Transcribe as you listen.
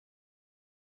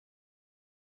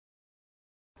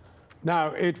Now,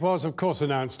 it was, of course,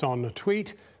 announced on a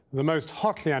tweet. The most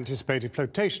hotly anticipated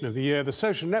flotation of the year, the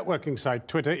social networking site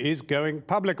Twitter is going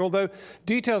public, although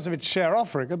details of its share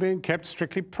offering are being kept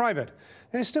strictly private.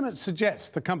 Estimates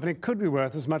suggest the company could be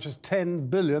worth as much as £10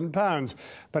 billion,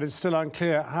 but it's still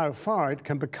unclear how far it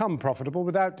can become profitable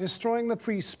without destroying the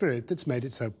free spirit that's made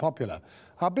it so popular.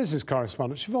 Our business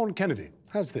correspondent, Siobhan Kennedy,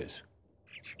 has this.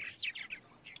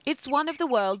 It's one of the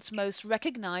world's most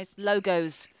recognised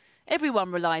logos.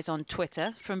 Everyone relies on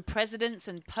Twitter, from presidents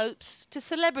and popes to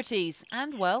celebrities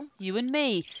and, well, you and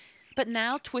me. But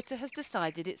now Twitter has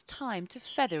decided it's time to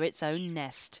feather its own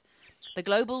nest. The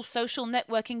global social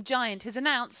networking giant has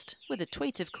announced, with a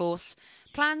tweet of course,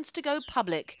 plans to go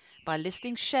public by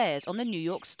listing shares on the New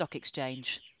York Stock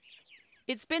Exchange.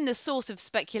 It's been the source of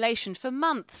speculation for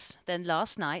months, then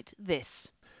last night this.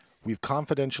 We've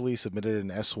confidentially submitted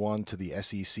an S-1 to the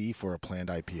SEC for a planned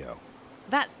IPO.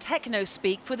 That's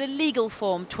techno-speak for the legal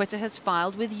form Twitter has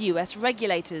filed with US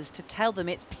regulators to tell them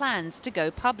its plans to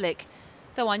go public.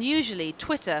 Though unusually,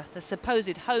 Twitter, the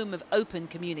supposed home of open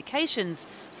communications,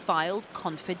 filed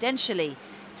confidentially,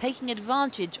 taking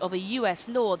advantage of a US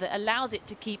law that allows it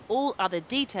to keep all other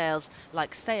details,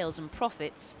 like sales and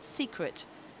profits, secret.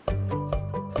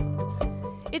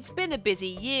 It's been a busy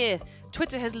year.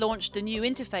 Twitter has launched a new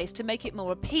interface to make it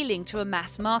more appealing to a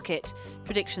mass market.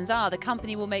 Predictions are the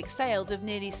company will make sales of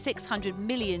nearly $600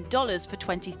 million for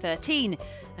 2013,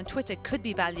 and Twitter could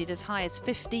be valued as high as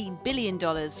 $15 billion.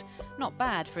 Not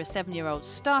bad for a 7-year-old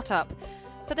startup.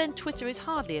 But then Twitter is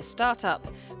hardly a startup.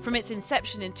 From its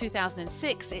inception in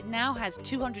 2006, it now has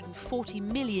 240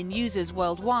 million users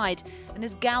worldwide and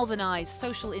has galvanized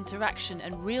social interaction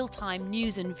and real-time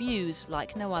news and views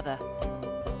like no other.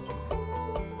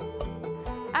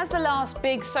 As the last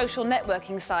big social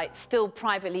networking site still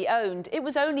privately owned, it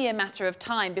was only a matter of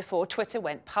time before Twitter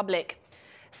went public.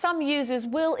 Some users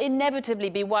will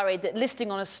inevitably be worried that listing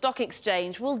on a stock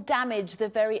exchange will damage the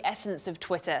very essence of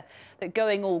Twitter, that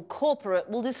going all corporate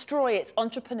will destroy its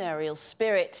entrepreneurial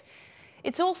spirit.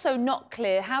 It's also not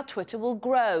clear how Twitter will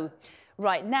grow.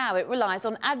 Right now, it relies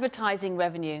on advertising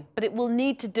revenue, but it will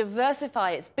need to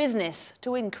diversify its business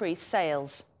to increase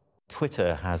sales.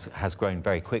 Twitter has grown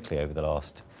very quickly over the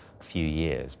last few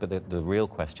years, but the real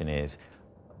question is,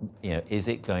 is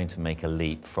it going to make a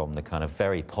leap from the kind of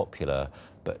very popular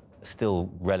but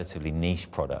still relatively niche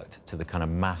product to the kind of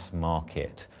mass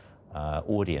market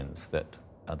audience that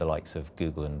the likes of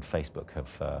Google and Facebook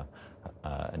have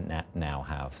now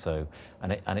have? So,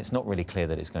 and it's not really clear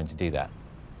that it's going to do that.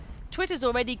 Twitter's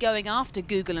already going after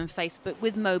Google and Facebook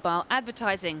with mobile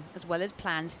advertising, as well as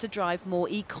plans to drive more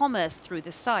e-commerce through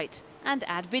the site and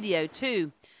add video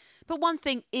too. But one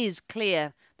thing is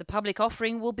clear. The public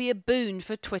offering will be a boon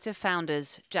for Twitter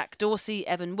founders Jack Dorsey,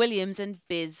 Evan Williams and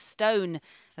Biz Stone,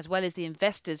 as well as the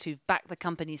investors who've backed the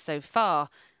company so far,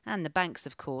 and the banks,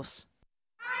 of course.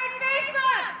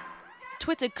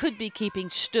 Twitter could be keeping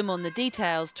stum on the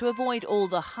details to avoid all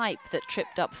the hype that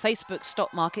tripped up Facebook's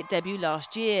stock market debut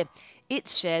last year.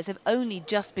 Its shares have only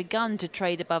just begun to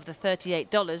trade above the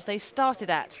 $38 they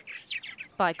started at.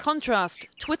 By contrast,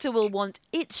 Twitter will want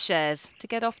its shares to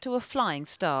get off to a flying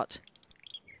start.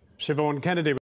 Siobhan Kennedy.